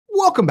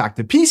Welcome back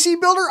to PC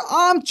Builder.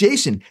 I'm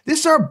Jason. This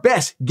is our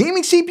best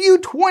gaming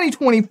CPU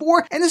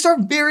 2024, and this is our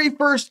very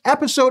first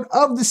episode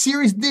of the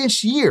series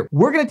this year.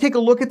 We're going to take a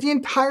look at the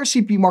entire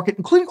CPU market,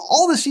 including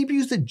all the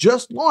CPUs that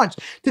just launched,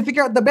 to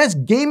figure out the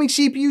best gaming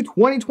CPU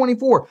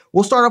 2024.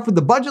 We'll start off with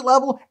the budget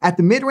level, at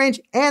the mid-range,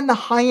 and the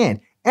high-end.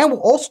 And we'll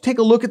also take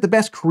a look at the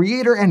best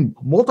creator and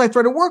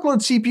multi-threaded workload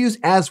CPUs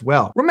as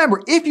well.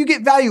 Remember, if you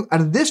get value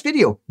out of this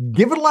video,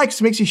 give it a like,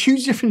 so it makes a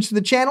huge difference to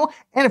the channel.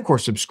 And of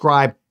course,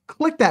 subscribe.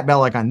 Click that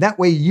bell icon. That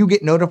way you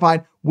get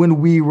notified when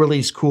we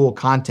release cool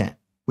content.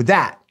 With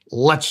that,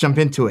 let's jump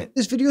into it.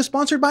 This video is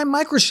sponsored by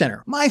Micro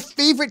Center, my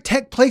favorite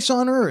tech place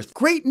on earth.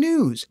 Great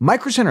news!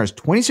 Micro Center has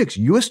 26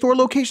 US store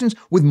locations,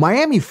 with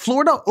Miami,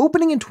 Florida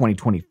opening in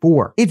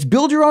 2024. It's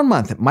build your own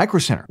month at Micro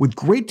Center with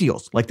great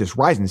deals like this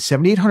Ryzen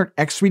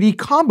 7800X3D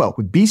combo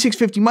with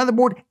B650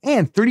 motherboard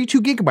and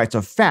 32 gigabytes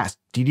of fast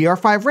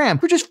DDR5 RAM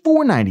for just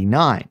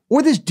 $499.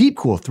 Or this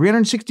Deepcool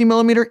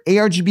 360mm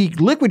ARGB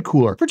liquid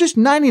cooler for just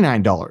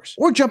 $99.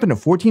 Or jump into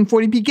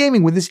 1440p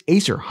gaming with this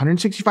Acer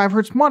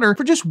 165Hz monitor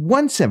for just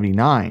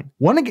 $179.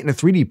 Want to get into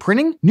 3D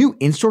printing? New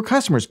in-store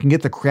customers can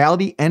get the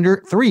Creality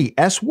Ender 3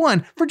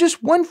 S1 for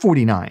just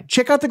 $149.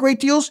 Check out the great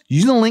deals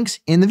using the links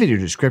in the video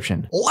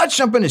description. Let's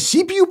jump into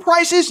CPU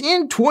prices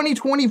in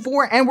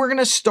 2024, and we're going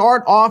to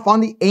start off on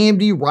the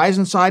AMD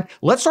Ryzen side.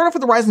 Let's start off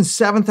with the Ryzen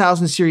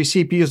 7000 series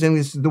CPUs, and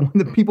this is the one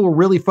that people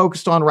are really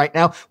focused on right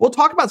now. We'll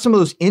talk about some of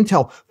those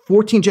Intel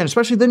 14th gen,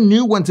 especially the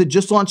new ones that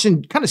just launched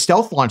and kind of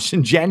stealth launched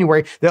in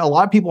January that a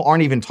lot of people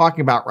aren't even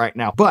talking about right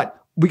now. But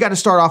we got to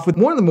start off with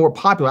one of the more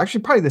popular,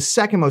 actually probably the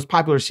second most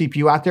popular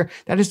CPU out there.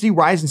 That is the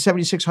Ryzen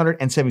 7600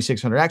 and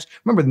 7600X.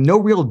 Remember, no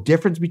real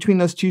difference between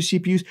those two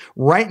CPUs.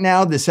 Right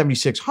now, the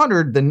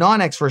 7600, the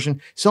non-X version,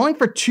 selling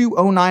for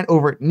 $209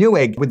 over at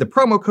Newegg. With the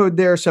promo code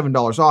there,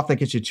 $7 off, that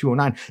gets you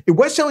 $209. It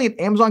was selling at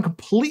Amazon,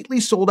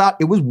 completely sold out.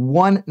 It was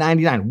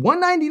 $199.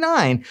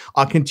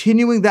 $199,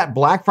 continuing that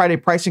Black Friday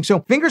pricing. So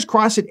fingers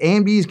crossed that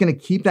AMD is going to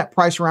keep that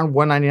price around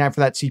 $199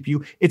 for that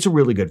CPU. It's a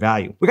really good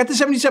value. We got the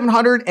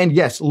 7700, and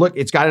yes, look,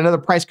 it's got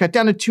another price cut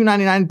down to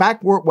 $299,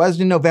 back where it was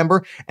in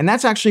November. And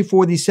that's actually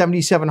for the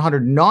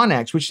 7700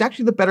 non-X, which is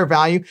actually the better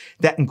value.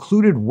 That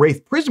included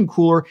Wraith Prism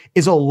cooler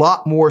is a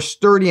lot more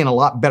sturdy and a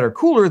lot better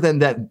cooler than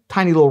that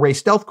tiny little Wraith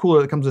Stealth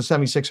cooler that comes with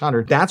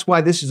 7600. That's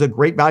why this is a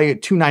great value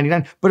at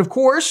 $299. But of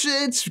course,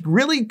 it's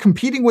really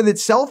competing with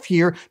itself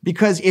here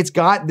because it's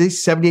got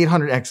this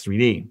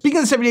 7800X3D.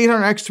 Speaking of the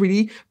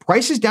 7800X3D,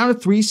 price is down to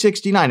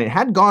 $369. It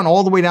had gone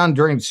all the way down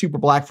during Super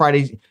Black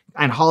Friday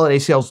and holiday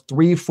sales,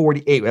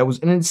 $348. That was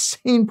an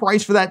insane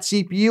price for that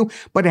CPU,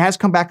 but it has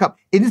come back up.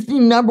 It is the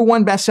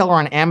 #1 bestseller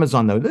on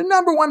Amazon, though. The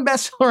 #1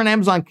 bestseller on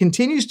Amazon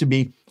continues to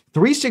be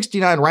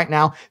 $369 right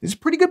now. It's a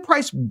pretty good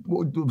price.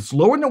 It's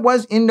lower than it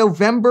was in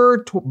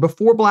November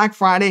before Black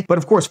Friday. But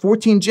of course,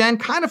 14th gen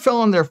kind of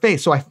fell on their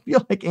face. So I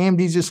feel like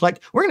AMD's just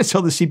like, we're going to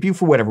sell the CPU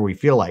for whatever we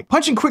feel like.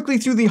 Punching quickly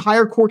through the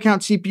higher core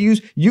count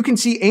CPUs, you can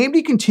see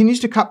AMD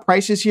continues to cut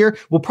prices here.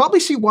 We'll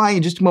probably see why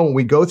in just a moment when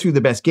we go through the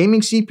best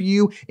gaming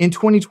CPU in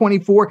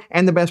 2024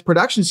 and the best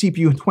production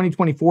CPU in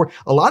 2024.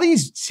 A lot of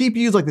these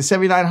CPUs like the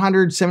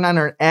 7900,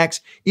 7900X,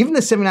 even the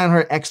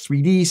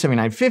 7900X3D,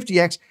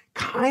 7950X,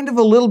 kind of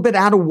a little bit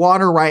out of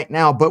water right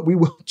now, but we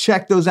will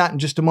check those out in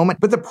just a moment.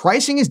 But the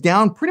pricing is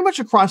down pretty much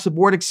across the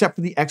board except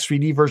for the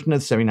X3D version of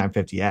the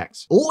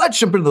 7950X. Let's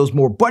jump into those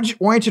more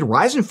budget-oriented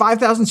Ryzen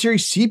 5000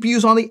 series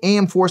CPUs on the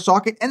AM4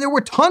 socket, and there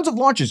were tons of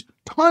launches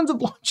on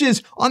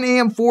the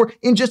AM4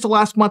 in just the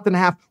last month and a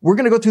half. We're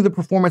going to go through the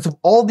performance of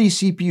all these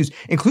CPUs,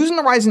 including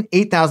the Ryzen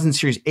 8000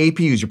 series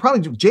APUs. You're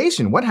probably,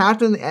 Jason, what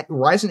happened to the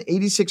Ryzen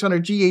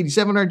 8600G,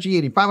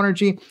 8700G,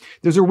 8500G?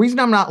 There's a reason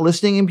I'm not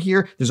listing them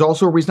here. There's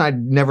also a reason I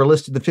never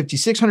listed the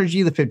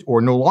 5600G, or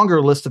no longer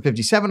list the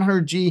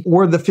 5700G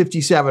or the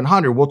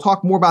 5700. We'll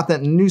talk more about that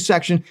in the news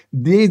section.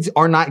 These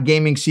are not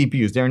gaming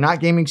CPUs. They're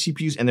not gaming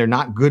CPUs, and they're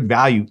not good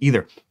value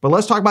either. But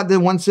let's talk about the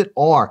ones that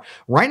are.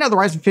 Right now, the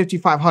Ryzen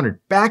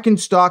 5500, back in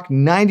stock,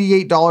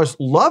 $98.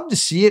 Love to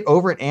see it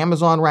over at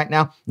Amazon right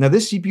now. Now,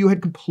 this CPU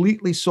had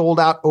completely sold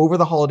out over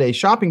the holiday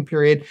shopping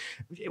period.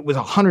 It was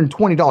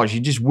 $120. You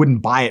just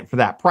wouldn't buy it for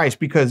that price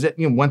because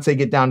once they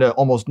get down to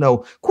almost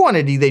no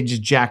quantity, they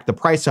just jack the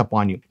price up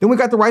on you. Then we've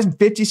got the Ryzen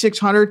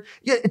 5600.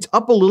 Yeah, it's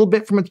up a little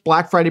bit from its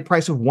Black Friday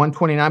price of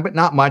 $129, but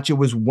not much. It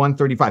was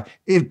 $135.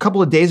 A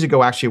couple of days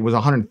ago, actually, it was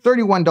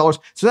 $131.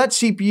 So that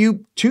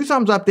CPU, two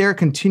thumbs up there,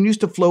 continues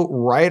to float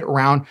right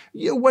around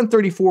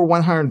 $134,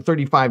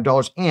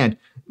 $135. And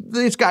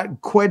it's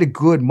got quite a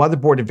good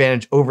motherboard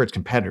advantage over its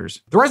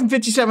competitors. The Ryzen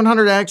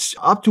 5700X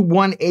up to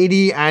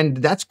 $180, and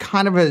that's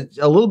kind of a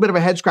little bit of a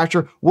head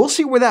scratcher. We'll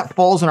see where that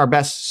falls in our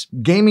best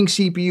gaming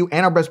CPU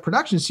and our best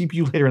production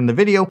CPU later in the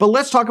video. But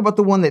let's talk about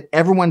the one that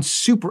everyone's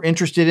super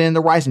interested in,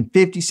 the Ryzen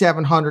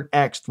 5700X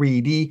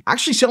 3D.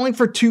 Actually selling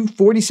for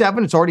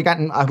 $247. It's already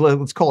gotten,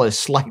 let's call it a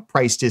slight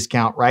price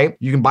discount, right?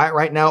 You can buy it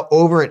right now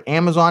over at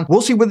Amazon.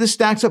 We'll see where this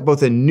stacks up,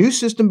 both a new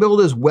system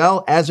build as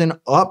well as an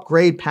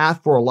upgrade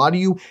path for a lot of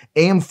you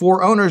AM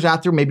AM4 owners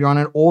out there, maybe on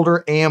an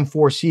older AM4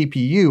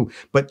 CPU,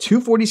 but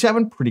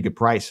 $247, pretty good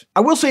price. I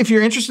will say if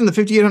you're interested in the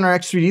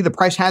 5800X3D, the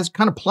price has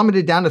kind of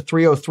plummeted down to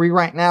 $303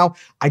 right now.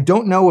 I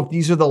don't know if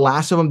these are the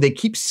last of them. They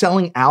keep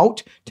selling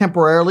out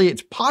temporarily.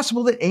 It's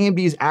possible that AMD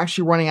is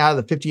actually running out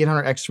of the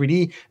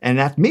 5800X3D, and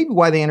that's maybe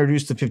why they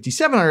introduced the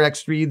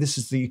 5700X3D. This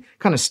is the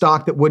kind of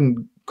stock that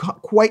wouldn't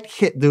quite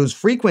hit those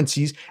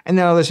frequencies, and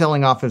now they're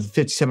selling off as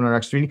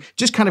 5700X3D.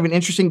 Just kind of an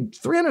interesting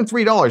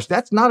 $303.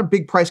 That's not a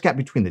big price gap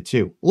between the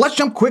two. Let's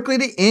jump quickly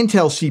to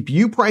Intel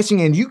CPU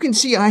pricing, and you can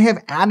see I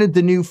have added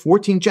the new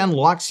 14th gen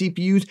locked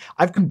CPUs.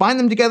 I've combined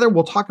them together.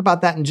 We'll talk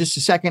about that in just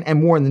a second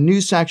and more in the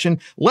news section.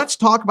 Let's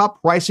talk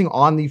about pricing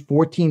on the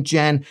 14th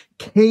gen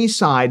K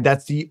side.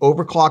 That's the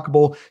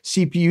overclockable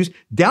CPUs,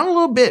 down a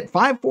little bit,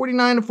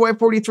 $549 to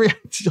 $543. I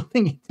still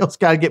think Intel's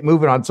got to get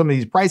moving on some of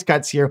these price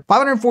cuts here.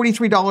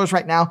 $543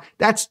 right now.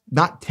 That's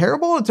not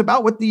terrible. It's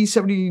about what the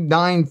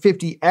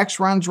 7950X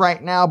runs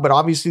right now, but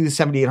obviously the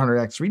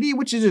 7800X3D,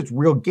 which is its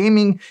real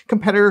gaming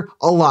competitor,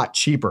 a lot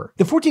cheaper.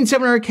 The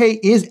 14700K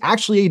is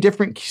actually a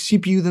different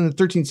CPU than the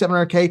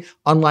 13700K,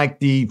 unlike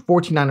the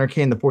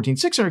 14900K and the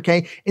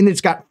 14600K, and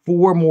it's got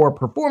 4 more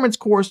performance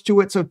cores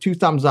to it, so 2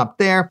 thumbs up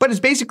there, but it's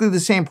basically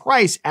the same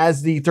price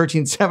as the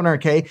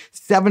 13700K.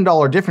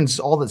 $7 difference is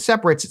all that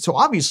separates it, so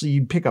obviously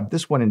you'd pick up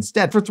this one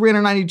instead for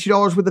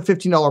 $392 with a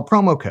 $15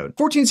 promo code.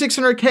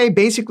 14600K,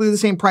 basically the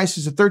same price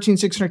as the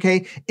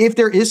 13600K. If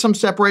there is some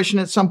separation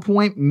at some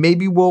point,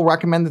 maybe we'll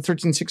recommend the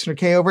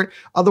 13600K over it.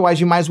 Otherwise,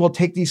 you might as well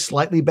take the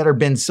slightly better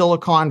bin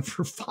silicon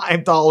for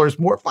 $5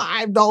 more.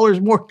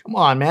 $5 more, come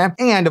on, man.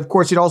 And of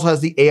course, it also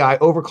has the AI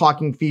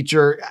overclocking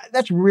feature.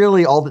 That's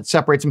really all that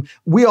separates them.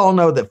 We all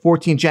know that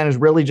 14th gen is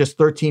really just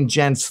 13th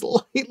gen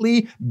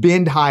slightly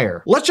binned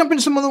higher. Let's jump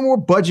into some of the more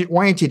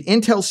budget-oriented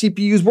Intel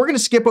CPUs. We're gonna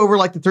skip over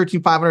like the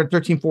 13500,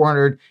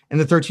 13400, and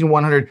the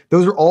 13100.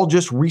 Those are all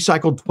just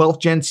recycled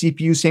 12th gen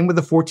CPU. Same with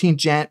the 14th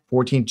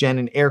gen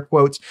in air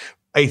quotes.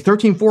 A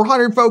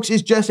 13400, folks,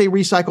 is just a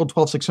recycled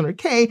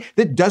 12600K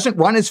that doesn't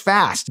run as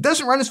fast. It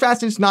doesn't run as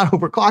fast, and it's not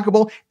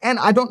overclockable, and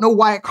I don't know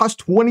why it costs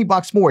 20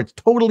 bucks more. It's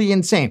totally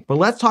insane. But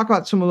let's talk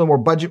about some of the more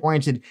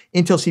budget-oriented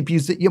Intel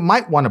CPUs that you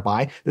might want to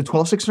buy. The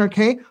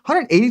 12600K,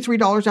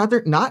 $183 out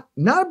there. Not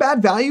a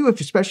bad value,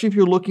 especially if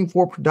you're looking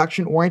for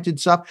production-oriented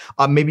stuff.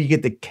 Maybe you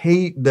get the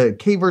K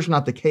version,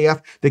 not the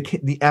KF.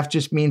 The F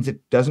just means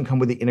it doesn't come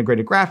with the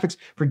integrated graphics.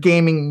 For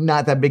gaming,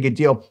 not that big a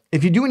deal.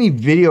 If you do any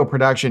video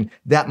production,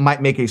 that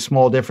might make a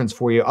small difference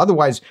for you.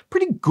 Otherwise,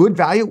 pretty good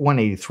value at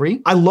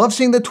 $183. I love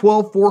seeing the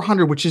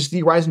 12400, which is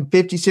the Ryzen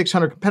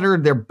 5600 competitor.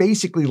 They're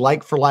basically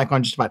like for like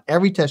on just about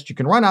every test you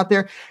can run out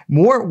there.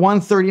 More at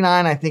 $139.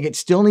 I think it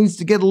still needs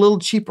to get a little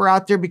cheaper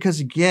out there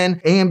because,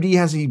 again, AMD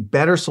has a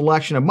better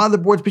selection of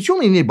motherboards, but you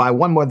only need to buy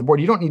one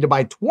motherboard. You don't need to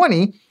buy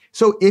 20.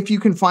 So if you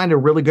can find a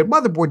really good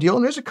motherboard deal,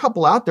 and there's a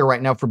couple out there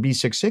right now for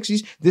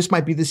B660s, this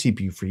might be the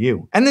CPU for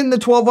you. And then the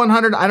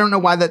 12100, I don't know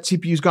why that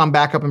CPU's gone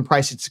back up in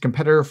price. It's a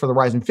competitor for the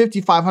Ryzen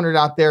 5500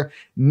 out there.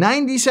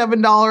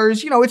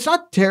 $97, you know, it's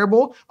not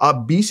terrible.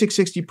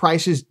 B660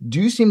 prices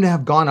do seem to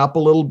have gone up a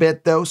little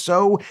bit though,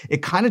 so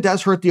it kind of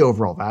does hurt the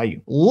overall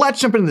value. Let's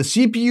jump into the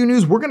CPU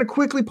news. We're gonna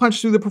quickly punch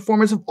through the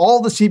performance of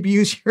all the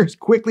CPUs here as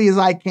quickly as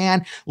I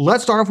can.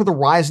 Let's start off with the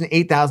Ryzen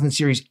 8000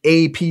 series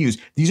APUs.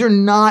 These are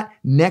not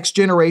next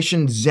generation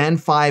Zen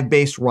 5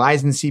 based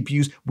Ryzen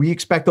CPUs. We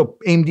expect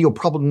AMD will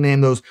probably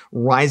name those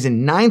Ryzen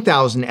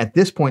 9000 at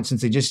this point,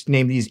 since they just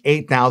named these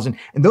 8000,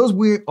 and those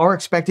we are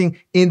expecting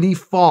in the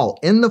fall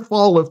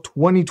of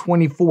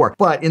 2024.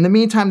 But in the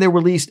meantime, they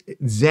released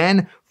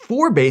Zen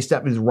 4 based,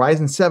 that was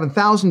Ryzen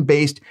 7000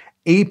 based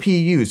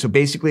APU. So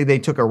basically they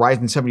took a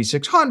Ryzen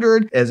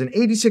 7600 as an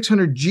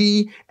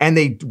 8600G and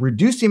they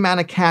reduced the amount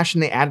of cache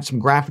and they added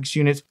some graphics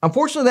units.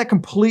 Unfortunately, that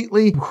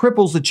completely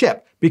cripples the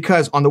chip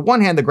because on the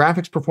one hand, the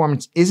graphics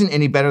performance isn't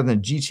any better than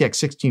a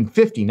GTX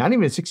 1650, not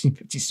even a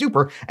 1650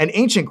 Super, an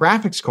ancient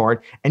graphics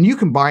card. And you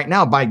can buy it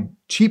now by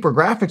cheaper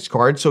graphics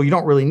cards, so you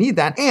don't really need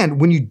that.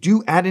 And when you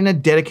do add in a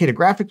dedicated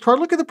graphics card,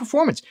 look at the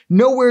performance.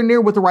 Nowhere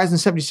near what the Ryzen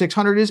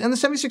 7600 is, and the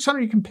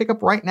 7600 you can pick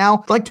up right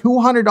now like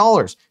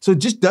 $200. So it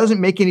just doesn't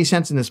make any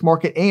sense in this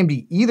market.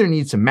 AMD either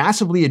needs to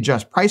massively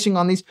adjust pricing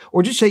on these,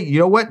 or just say, you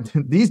know what,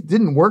 these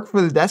didn't work for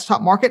the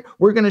desktop market,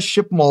 we're gonna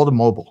ship them all to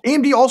mobile.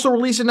 AMD also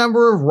released a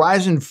number of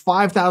Ryzen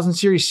 5000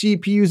 series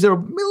CPUs that are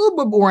a little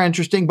bit more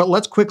interesting, but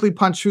let's quickly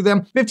punch through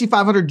them.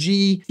 5500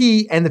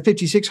 GT and the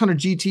 5600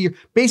 GT are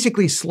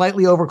basically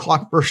slightly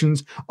overclocked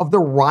versions of the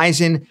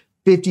Ryzen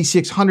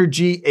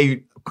 5600G,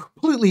 a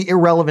completely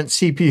irrelevant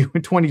CPU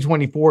in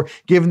 2024,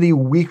 given the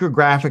weaker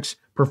graphics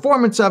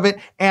performance of it,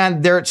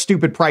 and they're at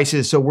stupid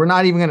prices, so we're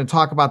not even going to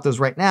talk about those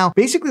right now.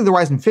 Basically, the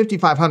Ryzen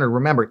 5500,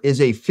 remember,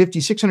 is a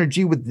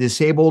 5600G with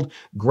disabled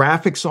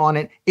graphics on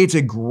it. It's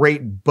a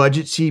great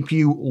budget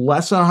CPU,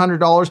 less than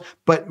 $100,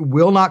 but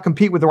will not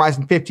compete with the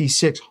Ryzen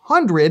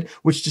 5600,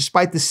 which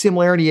despite the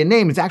similarity in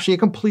name, is actually a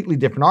completely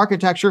different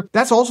architecture.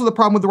 That's also the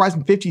problem with the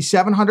Ryzen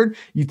 5700.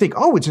 You think,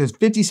 oh, it's a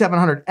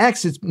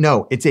 5700X.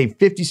 No, it's a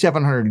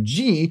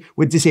 5700G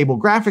with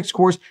disabled graphics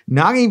cores.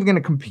 Not even going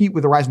to compete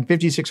with the Ryzen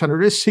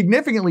 5600. It's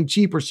significantly significantly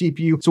cheaper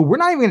CPU. So we're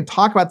not even going to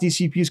talk about these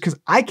CPUs because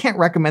I can't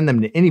recommend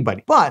them to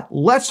anybody. But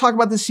let's talk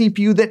about the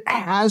CPU that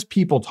has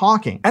people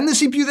talking. And the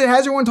CPU that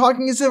has everyone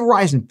talking is the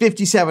Ryzen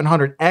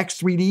 5700X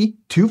 3D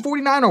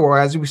 249, or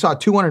as we saw,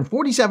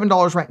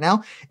 $247 right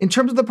now. In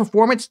terms of the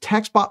performance,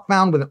 TechSpot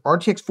found with an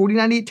RTX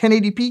 4090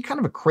 1080p, kind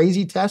of a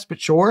crazy test, but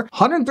sure.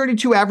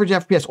 132 average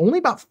FPS, only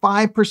about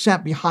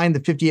 5% behind the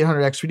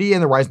 5800X 3D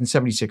and the Ryzen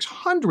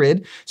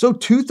 7600. So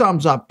 2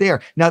 thumbs up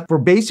there. Now, for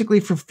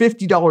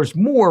 $50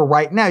 more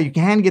right now, you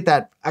can get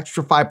that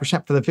extra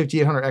 5% for the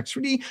 5800X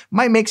 3D.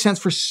 Might make sense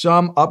for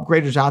some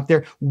upgraders out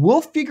there.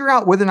 We'll figure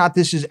out whether or not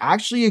this is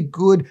actually a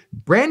good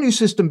brand new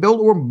system build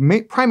or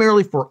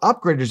primarily for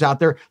upgraders out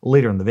there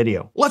later in the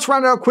video. Let's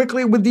round out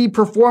quickly with the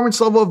performance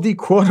level of the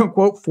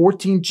quote-unquote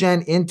 14th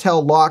gen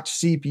Intel locked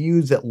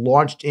CPUs that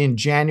launched in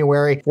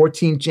January.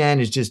 14th gen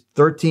is just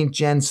 13th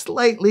gen,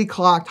 slightly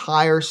clocked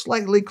higher,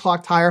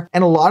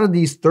 and a lot of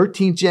these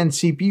 13th gen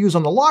CPUs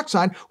on the lock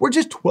side were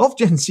just 12th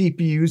gen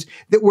CPUs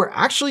that were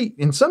actually,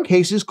 in some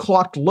cases,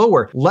 clocked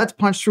lower. Let's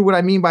punch through what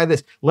I mean by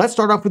this. Let's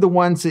start off with the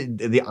ones,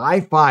 the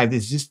i5.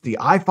 This is just the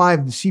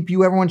i5, the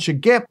CPU everyone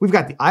should get. We've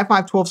got the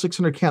i5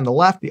 12600K on the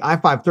left, the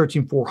i5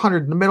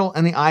 13400 in the middle,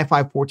 and the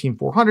i5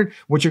 14400.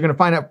 What you're going to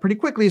find out pretty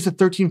quickly is the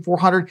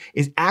 13400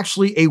 is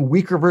actually a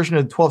weaker version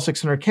of the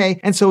 12600K,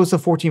 and so is the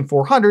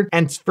 14400.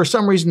 And for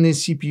some reason,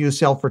 these CPUs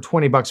sell for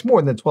 $20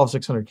 more than the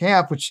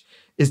 12600KF, which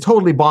is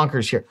totally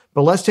bonkers here.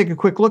 But let's take a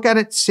quick look at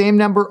it. Same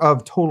number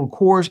of total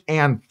cores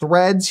and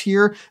threads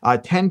here.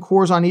 10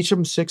 cores on each of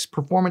them, 6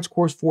 performance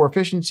cores, 4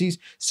 efficiencies,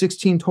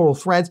 16 total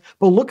threads.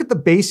 But look at the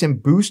base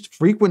and boost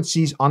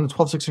frequencies on the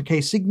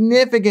 12600K,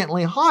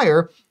 significantly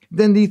higher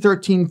than the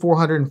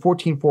 13400 and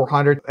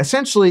 14400,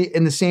 essentially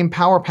in the same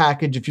power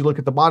package. If you look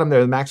at the bottom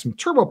there, the maximum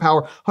turbo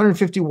power,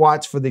 150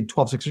 watts for the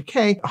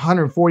 12600K,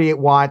 148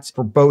 watts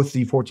for both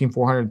the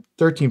 14400,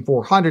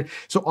 13400.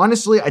 So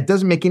honestly, it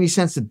doesn't make any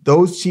sense that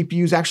those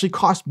CPUs actually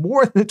cost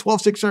more than the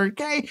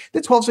 12600K.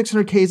 The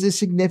 12600K is a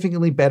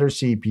significantly better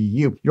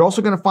CPU. You're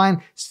also going to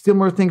find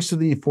similar things to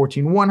the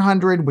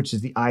 14100, which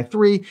is the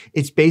i3.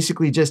 It's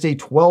basically just a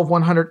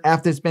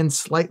 12100F that's been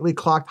slightly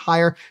clocked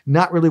higher,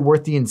 not really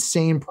worth the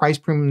insane price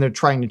premium they're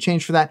trying to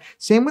change for that.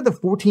 Same with the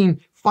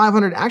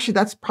 14500. Actually,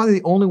 that's probably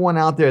the only one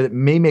out there that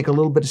may make a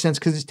little bit of sense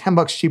because it's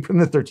 $10 cheaper than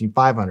the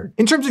 13500.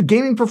 In terms of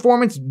gaming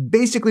performance,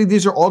 basically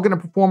these are all going to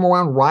perform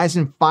around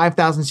Ryzen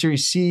 5000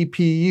 series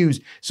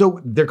CPUs. So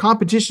their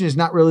competition is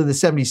not really the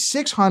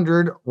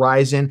 7600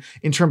 Ryzen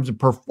in terms of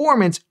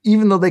performance,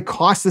 even though they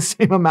cost the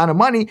same amount of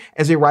money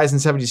as a Ryzen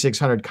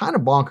 7600. Kind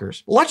of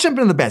bonkers. Let's jump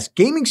into the best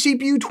gaming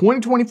CPU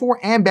 2024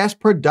 and best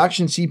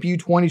production CPU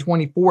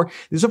 2024. This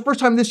is the first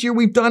time this year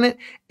we've done it.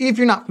 If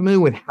you're not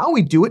familiar with how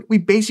we do it, we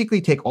basically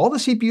take all the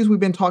CPUs we've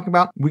been talking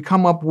about, we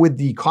come up with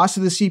the cost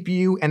of the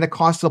CPU and the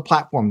cost of the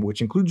platform,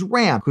 which includes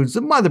RAM, includes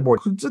the motherboard,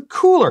 includes the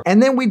cooler,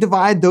 and then we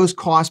divide those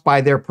costs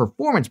by their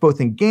performance, both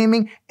in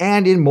gaming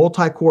and in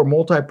multi-core,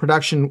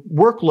 multi-production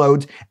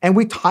workloads, and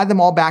we tie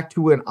them all back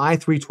to an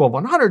i3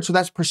 12100, so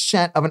that's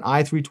percent of an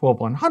i3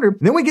 12100.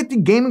 Then we get the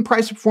gaming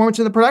price performance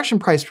and the production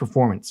price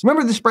performance.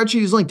 Remember, the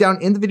spreadsheet is linked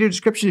down in the video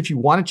description if you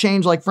want to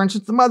change, like for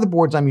instance, the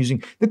motherboards I'm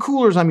using, the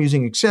coolers I'm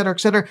using, etc.,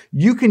 etc.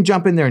 You can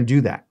jump in there and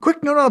do that.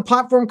 Quick note on the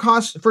platform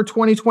costs for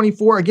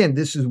 2024. Again,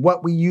 this is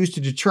what we use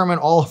to determine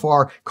all of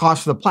our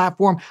costs for the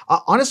platform.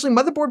 Honestly,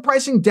 motherboard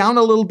pricing down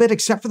a little bit,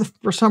 except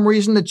for some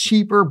reason, the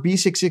cheaper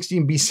B660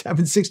 and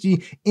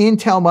B760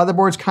 Intel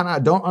motherboards. Kind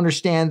of don't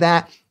understand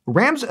that.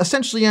 RAM's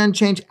essentially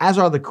unchanged, as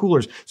are the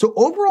coolers. So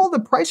overall, the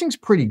pricing's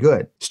pretty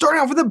good.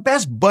 Starting off with the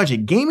best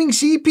budget gaming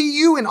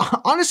CPU, and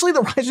honestly, the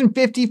Ryzen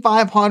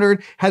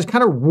 5500 has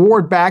kind of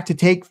roared back to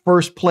take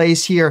first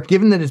place here,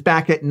 given that it's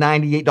back at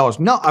 $98.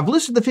 No, I've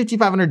listed the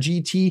 5500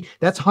 GT.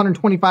 That's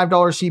 $125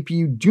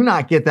 CPU. Do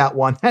not get that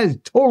one. That is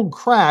total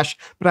crash,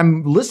 but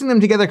I'm listing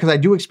them together because I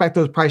do expect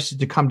those prices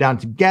to come down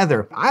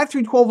together.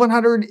 i3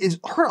 12100 is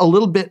hurt a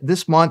little bit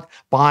this month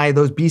by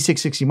those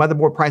B660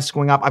 motherboard prices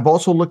going up. I've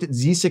also looked at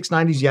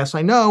Z690s. Yes,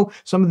 I know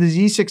some of the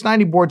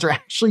Z690 boards are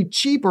actually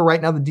cheaper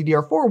right now, the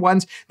DDR4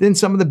 ones, than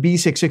some of the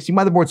B660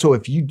 motherboards. So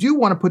if you do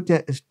want to put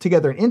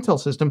together an Intel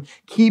system,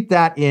 keep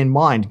that in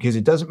mind because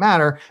it doesn't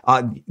matter.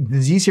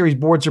 The Z series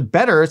boards are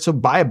better, so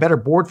buy a better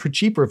board for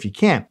cheaper if you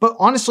can. But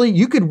honestly,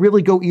 you could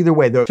really go either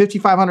way. The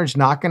 5500 is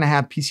not going to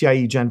have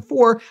PCIe Gen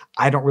 4.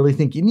 I don't really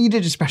think you need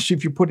it, especially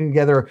if you're putting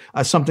together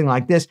something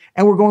like this.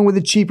 And we're going with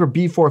a cheaper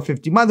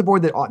B450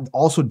 motherboard that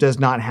also does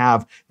not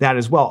have that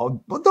as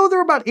well. Though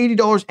they're about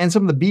 $80, and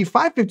some of the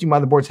B550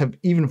 motherboards have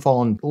even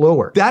fallen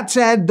lower. That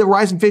said, the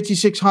Ryzen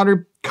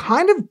 5600,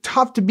 kind of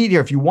tough to beat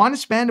here. If you want to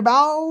spend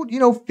about,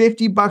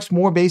 $50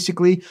 more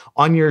basically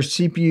on your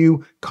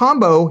CPU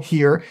combo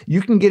here, you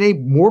can get a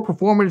more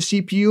performative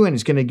CPU and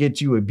it's going to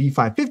get you a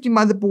B550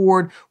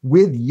 motherboard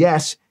with,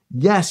 yes,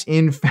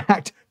 in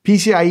fact,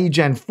 PCIe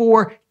Gen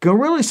 4, can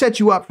really set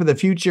you up for the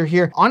future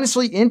here.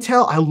 Honestly,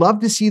 Intel, I love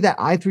to see that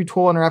i3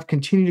 12100F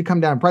continue to come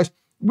down in price.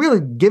 really,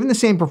 given the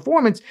same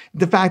performance,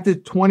 the fact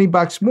that 20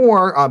 bucks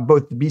more,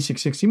 both the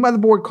B660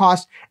 motherboard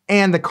cost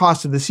and the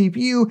cost of the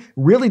CPU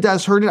really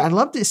does hurt it. I'd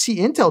love to see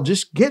Intel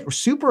just get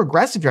super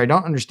aggressive here. I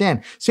don't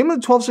understand. Same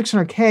with the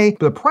 12600K,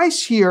 but the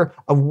price here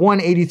of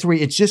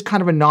 $183, it's just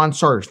kind of a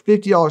non-starter.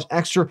 $50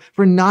 extra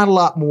for not a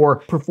lot more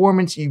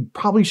performance. You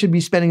probably should be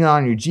spending it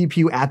on your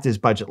GPU at this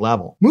budget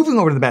level. Moving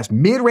over to the best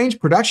mid-range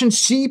production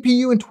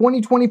CPU in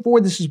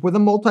 2024, this is where the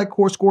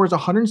multi-core score is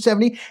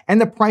 170 and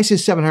the price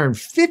is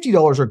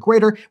 $750 or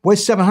greater.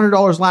 Was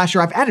 $700 last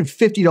year. I've added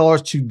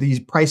 $50 to these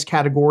price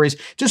categories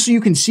just so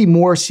you can see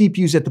more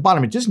CPUs at the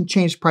bottom. It doesn't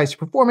change price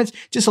performance,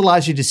 just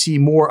allows you to see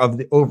more of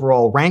the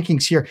overall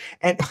rankings here.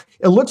 And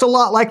it looks a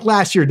lot like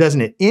last year,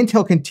 doesn't it?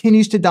 Intel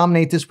continues to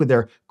dominate this with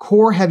their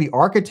core-heavy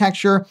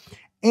architecture.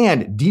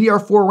 And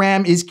DDR4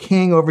 RAM is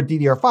king over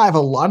DDR5. A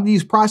lot of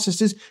these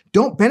processes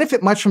don't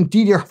benefit much from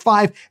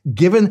DDR5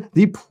 given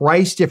the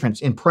price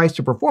difference in price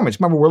to performance.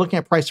 Remember, we're looking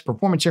at price to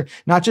performance here,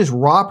 not just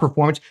raw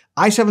performance.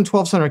 i7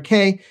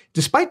 1200K,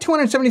 despite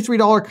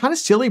 $273 kind of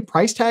silly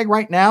price tag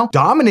right now,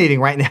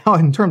 dominating right now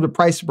in terms of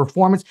price to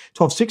performance.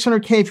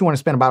 12600K if you want to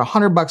spend about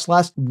 $100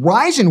 less.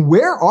 Ryzen,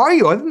 where are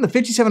you? Other than the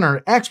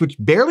 5700X, which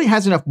barely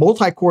has enough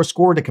multi-core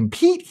score to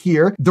compete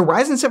here, the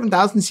Ryzen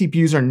 7000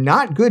 CPUs are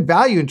not good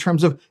value in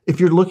terms of if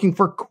you're looking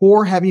for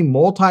core-heavy,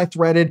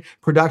 multi-threaded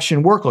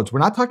production workloads. We're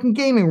not talking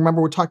gaming.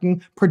 Remember, we're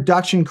talking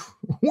production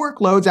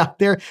workloads out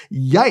there.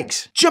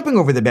 Yikes. Jumping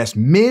over the best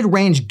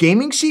mid-range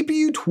gaming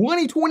CPU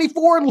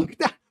 2024. Look at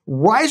that.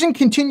 Ryzen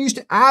continues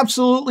to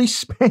absolutely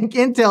spank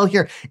Intel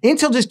here.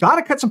 Intel just got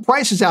to cut some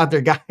prices out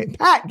there, guys.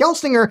 Pat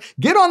Gelsinger,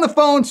 get on the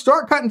phone,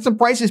 start cutting some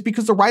prices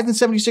because the Ryzen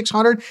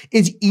 7600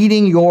 is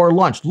eating your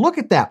lunch. Look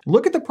at that.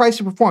 Look at the price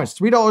of performance,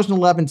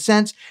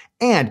 $3.11.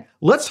 And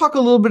let's talk a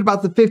little bit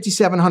about the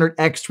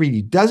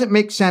 5700X3D. Does it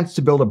make sense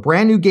to build a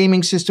brand new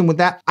gaming system with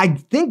that? I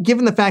think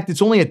given the fact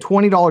it's only a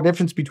 $20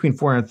 difference between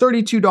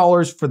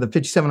 $432 for the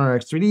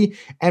 5700X3D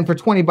and for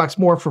 20 bucks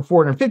more for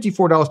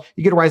 $454,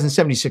 you get a Ryzen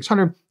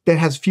 7600 that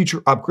has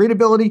future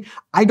upgradability.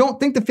 I don't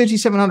think the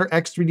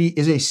 5700X3D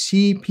is a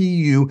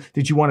CPU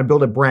that you want to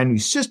build a brand new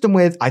system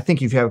with. I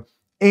think if you have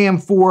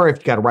AM4, if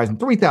you got a Ryzen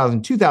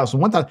 3000, 2000,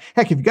 1000,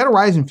 heck, if you got a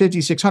Ryzen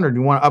 5600 and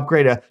you want to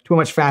upgrade to a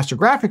much faster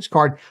graphics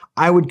card,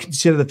 I would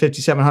consider the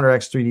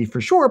 5700X3D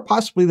for sure,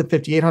 possibly the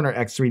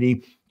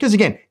 5800X3D, because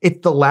again,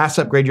 it's the last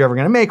upgrade you're ever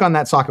going to make on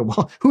that socket.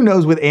 Well, who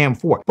knows with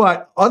AM4?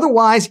 But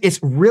otherwise, it's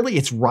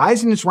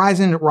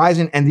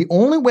Ryzen, and the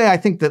only way I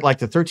think that like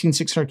the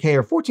 13600K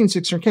or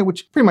 14600K,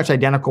 which is pretty much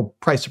identical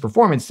price to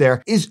performance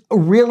there, is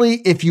really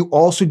if you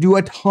also do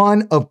a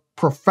ton of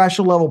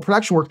professional level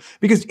production work,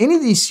 because any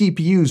of these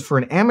CPUs for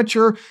an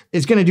amateur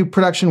is going to do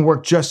production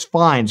work just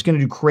fine. It's going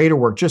to do creator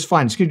work just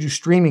fine. It's going to do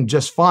streaming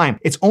just fine.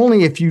 It's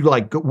only if you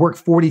like work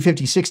 40,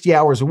 50, 60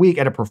 hours a week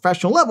at a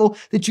professional level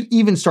that you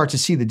even start to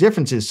see the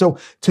differences. So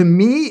to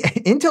me,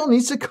 Intel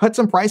needs to cut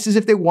some prices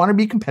if they want to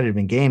be competitive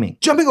in gaming.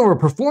 Jumping over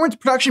performance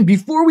production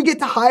before we get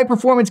to high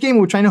performance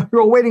gaming, which I know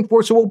you're all waiting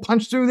for, so we'll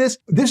punch through this.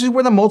 This is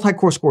where the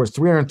multi-core score is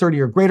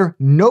 330 or greater.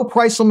 No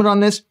price limit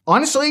on this.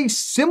 Honestly,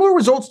 similar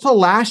results to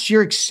last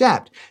year, except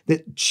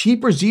that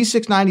cheaper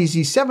Z690,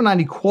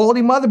 Z790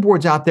 quality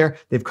motherboards out there,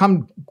 they've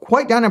come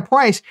quite down in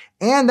price,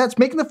 and that's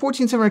making the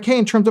 14700K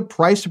in terms of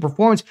price to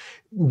performance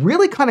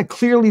really kind of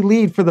clearly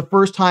lead for the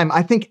first time,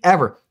 I think,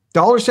 ever.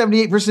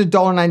 $1.78 versus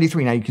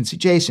 $1.93. Now you can see,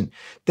 Jason,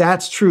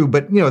 that's true,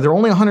 but you know, they're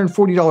only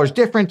 $140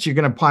 difference. You're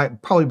going to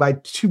probably buy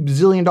 $2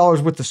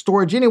 bazillion worth of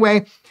storage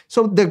anyway.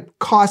 So the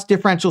cost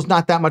differential is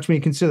not that much when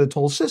you consider the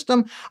total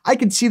system. I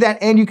could see that,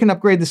 and you can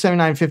upgrade the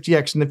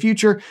 7950X in the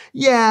future.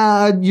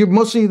 Yeah,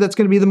 mostly that's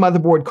going to be the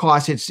motherboard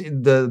cost. It's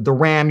the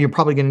RAM. You're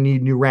probably going to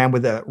need new RAM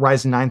with a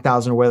Ryzen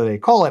 9000 or whatever they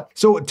call it.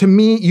 So to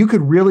me, you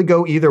could really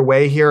go either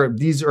way here.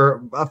 These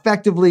are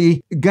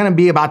effectively going to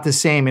be about the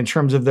same in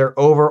terms of their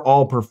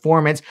overall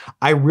performance.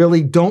 I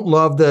really don't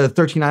love the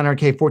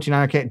 13900K,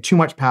 14900K, too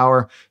much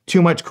power,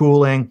 too much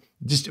cooling.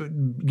 Just, you're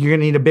gonna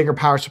need a bigger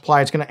power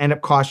supply. It's gonna end up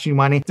costing you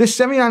money. This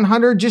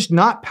 7900, just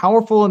not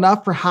powerful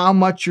enough for how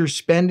much you're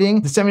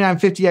spending. The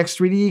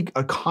 7950X3D,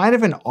 a kind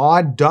of an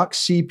odd duck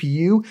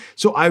CPU.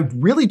 So I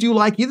really do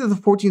like either the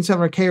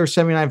 14700K or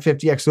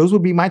 7950X. Those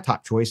would be my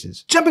top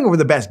choices. Jumping over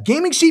the best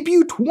gaming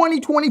CPU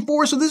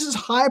 2024. So this is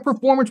high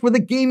performance where the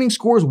gaming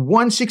score is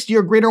 160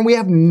 or greater, and we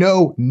have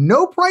no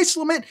price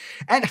limit.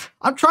 And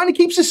I'm trying to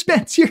keep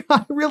suspense here.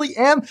 I really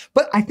am.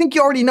 But I think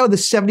you already know the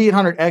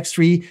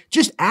 7800X3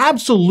 just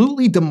absolutely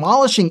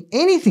demolishing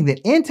anything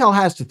that Intel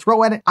has to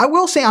throw at it. I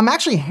will say I'm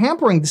actually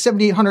hampering the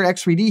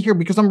 7800X3D here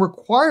because I'm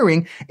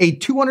requiring a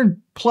 $200+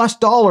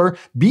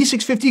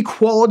 B650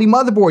 quality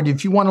motherboard.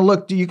 If you want to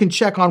look, you can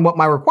check on what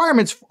my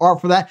requirements are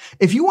for that.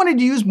 If you wanted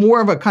to use more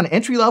of a kind of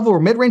entry level or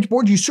mid-range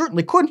board, you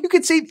certainly could. You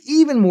could save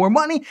even more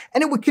money,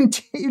 and it would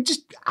continue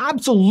just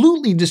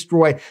absolutely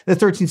destroy the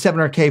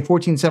 13700K,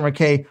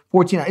 14700K,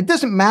 14. It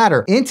doesn't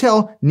matter.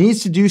 Intel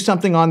needs to do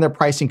something on their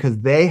pricing because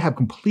they have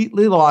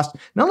completely lost.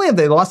 Not only have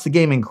they lost the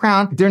gaming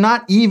crown, they're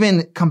not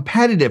even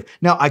competitive.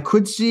 Now, I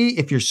could see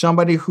if you're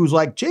somebody who's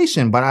like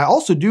Jason, but I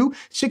also do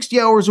 60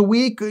 hours a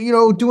week, you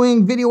know, doing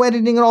doing video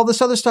editing and all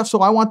this other stuff,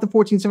 so I want the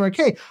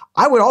 14700K.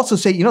 I would also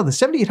say, you know, the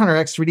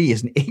 7800X3D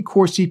is an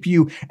 8-core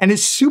CPU and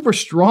it's super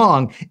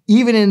strong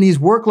even in these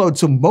workloads.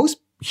 So most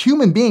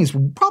human beings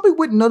probably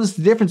wouldn't notice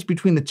the difference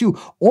between the two.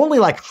 Only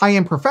like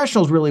high-end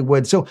professionals really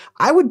would. So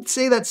I would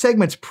say that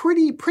segment's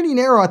pretty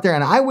narrow out there,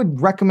 and I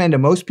would recommend to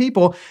most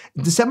people,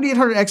 the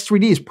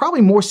 7800X3D is probably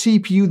more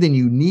CPU than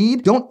you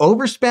need. Don't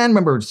overspend.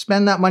 Remember,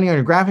 spend that money on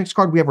your graphics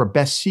card. We have our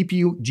best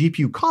CPU,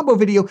 GPU combo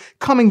video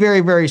coming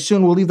very, very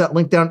soon. We'll leave that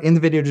link down in the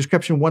video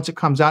description once it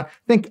comes out. I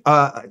think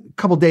a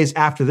couple days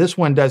after this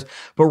one does.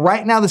 But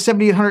right now, the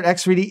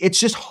 7800X3D, it's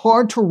just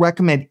hard to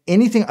recommend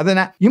anything other than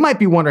that. You might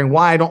be wondering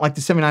why I don't like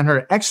the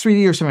 7900X3D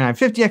or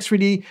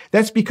 7950X3D.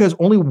 That's because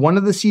only one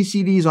of the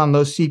CCDs on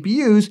those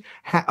CPUs,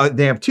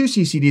 they have two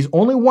CCDs,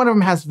 only one of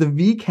them has the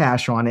V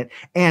cache on it.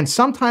 And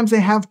sometimes they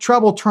have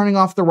trouble turning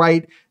off the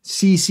right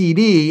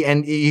CCD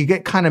and you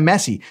get kind of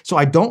messy. So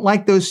I don't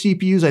like those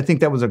CPUs. I think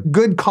that was a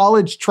good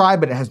college try,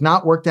 but it has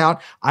not worked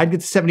out. I'd get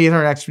the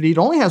 7800X3D. It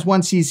only has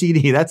one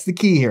CCD. That's the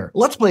key here.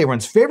 Let's play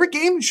everyone's favorite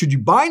game. Should you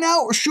buy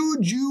now or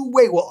should you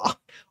wait? Well,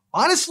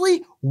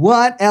 honestly,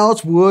 what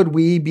else would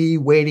we be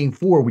waiting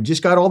for? We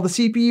just got all the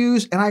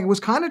CPUs, and I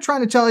was kind of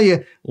trying to tell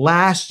you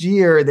last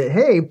year that,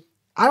 hey,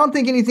 I don't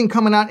think anything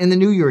coming out in the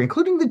new year,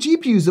 including the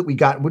GPUs that we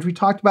got, which we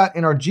talked about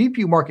in our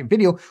GPU market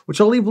video, which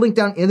I'll leave a link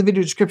down in the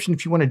video description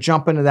if you want to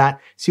jump into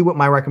that, see what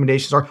my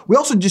recommendations are. We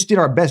also just did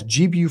our best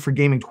GPU for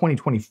gaming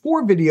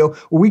 2024 video,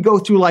 where we go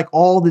through like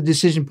all the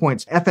decision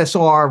points,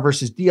 FSR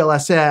versus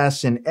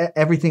DLSS and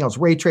everything else,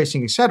 ray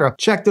tracing, etc.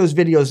 Check those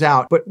videos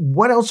out. But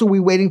what else are we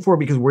waiting for?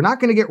 Because we're not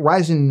going to get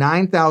Ryzen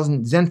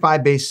 9000 Zen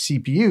 5 based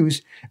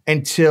CPUs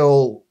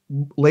until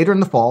later in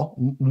the fall,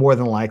 more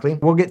than likely.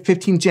 We'll get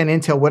 15th gen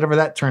Intel, whatever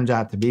that turns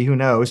out to be, who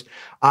knows.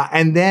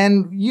 And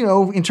then, you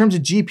know, in terms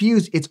of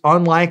GPUs, it's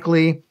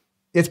unlikely.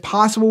 It's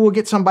possible we'll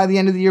get some by the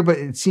end of the year, but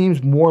it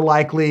seems more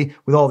likely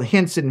with all the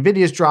hints that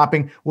NVIDIA's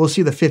dropping, we'll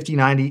see the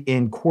 5090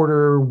 in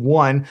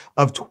Q1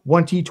 of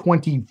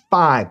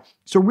 2025.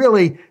 So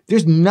really,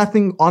 there's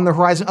nothing on the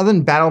horizon other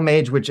than Battle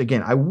Mage, which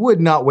again, I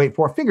would not wait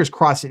for. Fingers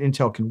crossed that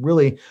Intel can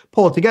really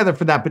pull it together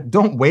for that, but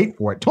don't wait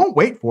for it. Don't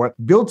wait for it.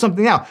 Build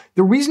something now.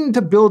 The reason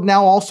to build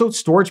now also,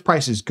 storage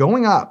prices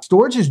going up.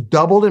 Storage has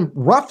doubled and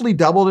roughly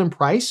doubled in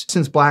price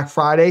since Black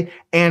Friday,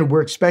 and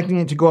we're expecting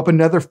it to go up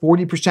another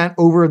 40%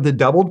 over the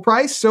doubled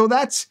price. So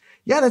that's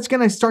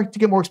going to start to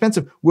get more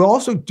expensive. We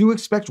also do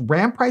expect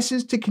RAM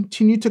prices to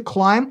continue to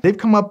climb. They've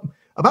come up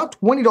about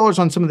 $20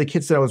 on some of the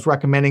kits that I was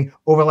recommending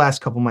over the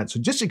last couple months. So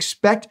just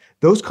expect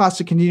those costs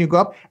to continue to go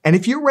up. And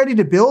if you're ready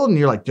to build and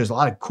you're like, there's a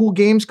lot of cool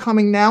games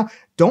coming now,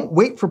 don't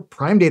wait for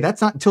Prime Day.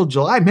 That's not until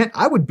July. Man,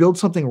 I would build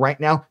something right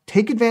now.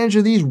 Take advantage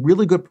of these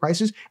really good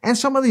prices and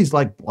some of these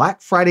like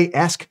Black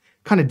Friday-esque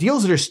kind of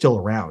deals that are still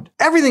around.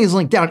 Everything is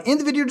linked down in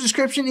the video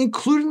description,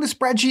 including the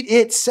spreadsheet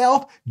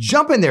itself.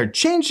 Jump in there,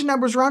 change the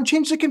numbers around,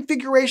 change the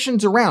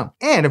configurations around.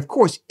 And of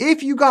course,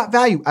 if you got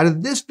value out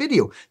of this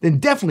video, then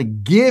definitely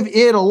give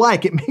it a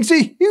like. It makes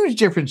a huge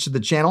difference to the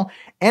channel.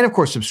 And of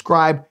course,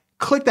 subscribe.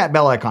 Click that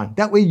bell icon.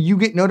 That way you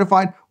get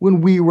notified when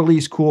we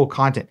release cool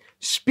content.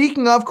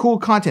 Speaking of cool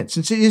content,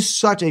 since it is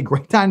such a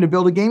great time to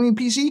build a gaming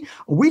PC,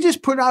 we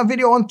just put out a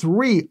video on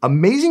 3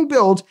 amazing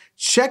builds.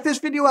 Check this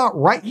video out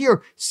right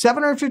here.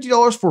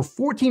 $750 for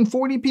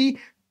 1440p,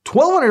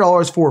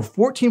 $1,200 for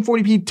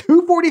 1440p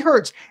 240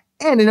 hertz,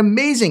 and an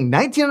amazing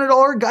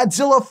 $1,900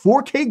 Godzilla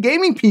 4K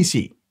gaming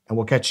PC. And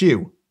we'll catch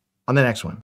you on the next one.